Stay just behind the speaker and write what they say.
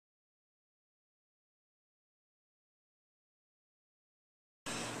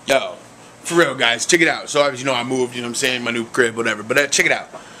Yo, for real, guys, check it out. So obviously, you know, I moved, you know what I'm saying, my new crib, whatever. But check it out.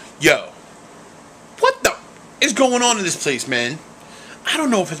 Yo, what the is going on in this place, man? I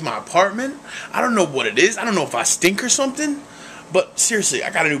don't know if it's my apartment. I don't know what it is. I don't know if I stink or something. But seriously, I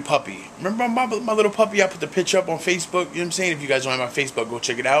got a new puppy. Remember my little puppy? I put the picture up on Facebook. You know what I'm saying? If you guys don't have my Facebook, go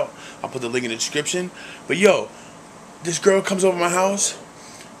check it out. I'll put the link in the description. But yo, this girl comes over my house,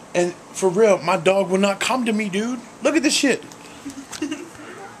 and for real, my dog will not come to me, dude. Look at this shit.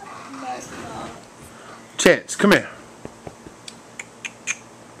 Chance, come here.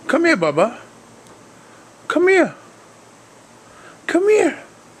 Come here, Bubba. Come here. Come here.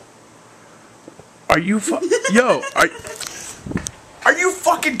 Are you yo, are you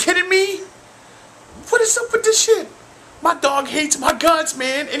fucking kidding me? What is up with this shit? My dog hates my guts,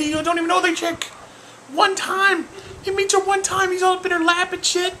 man, and he don't even know the chick. One time, he meets her one time, he's all up in her lap and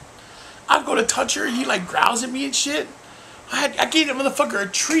shit. I go to touch her, he like growls at me and shit. I gave that motherfucker a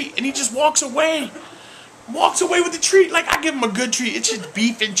treat, and he just walks away. Walks away with the treat like I give him a good treat. It's just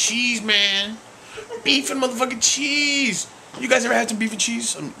beef and cheese, man. Beef and motherfucking cheese. You guys ever had some beef and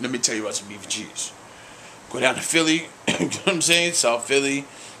cheese? Let me tell you about some beef and cheese. Go down to Philly, you know what I'm saying? South Philly.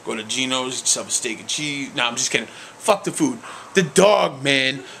 Go to Geno's, get yourself a steak and cheese. Nah, I'm just kidding. Fuck the food. The dog,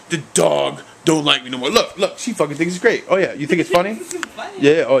 man. The dog don't like me no more. Look, she fucking thinks it's great. Oh yeah, you think it's funny? Funny.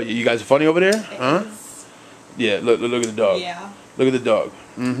 Yeah, oh you guys are funny over there? Huh? Yeah, look at the dog. Yeah. Look at the dog.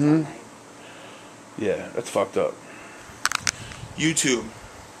 Mm-hmm. Yeah, that's fucked up. YouTube.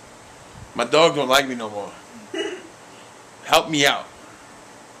 My dog don't like me no more. Help me out.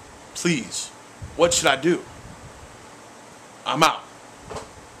 Please. What should I do? I'm out.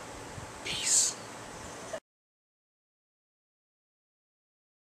 Peace.